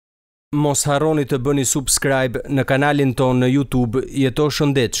Mos harroni të bëni subscribe në kanalin ton në YouTube Jeto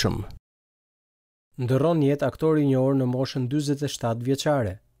Shëndetshëm. Ndërron jetë aktori i njohur në moshën 47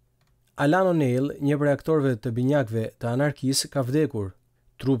 vjeçare. Alan O'Neill, një prej aktorëve të binjakëve të anarkisë, ka vdekur.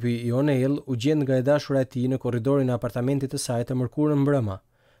 Trupi i O'Neill u gjend nga e dashura e tij në korridorin e apartamentit të saj të mërkurën mbrëma.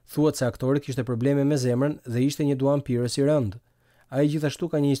 Thuhet se aktori kishte probleme me zemrën dhe ishte një duanpirës i rënd. Ai gjithashtu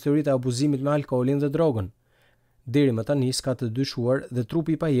ka një histori të abuzimit me alkoolin dhe drogën. Deri më tani s'ka të dyshuar dhe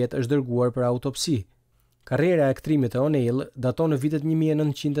trupi i pajet është dërguar për autopsi. Karriera e aktrimit e O'Neill daton në vitet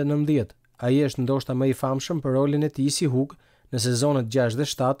 1990. Ai është ndoshta më i famshëm për rolin e tij si Hug në sezonet 6 dhe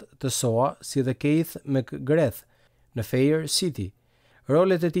 7 të SOA, si dhe Keith McGrath në Fair City.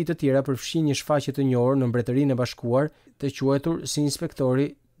 Rolet e tij të tjera përfshin një shfaqje të njohur në Mbretërinë e Bashkuar të quajtur si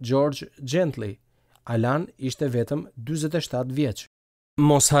inspektori George Gently. Alan ishte vetëm 47 vjeç.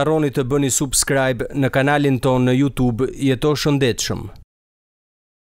 Mos harroni të bëni subscribe në kanalin ton në YouTube Jeto Shëndetshëm.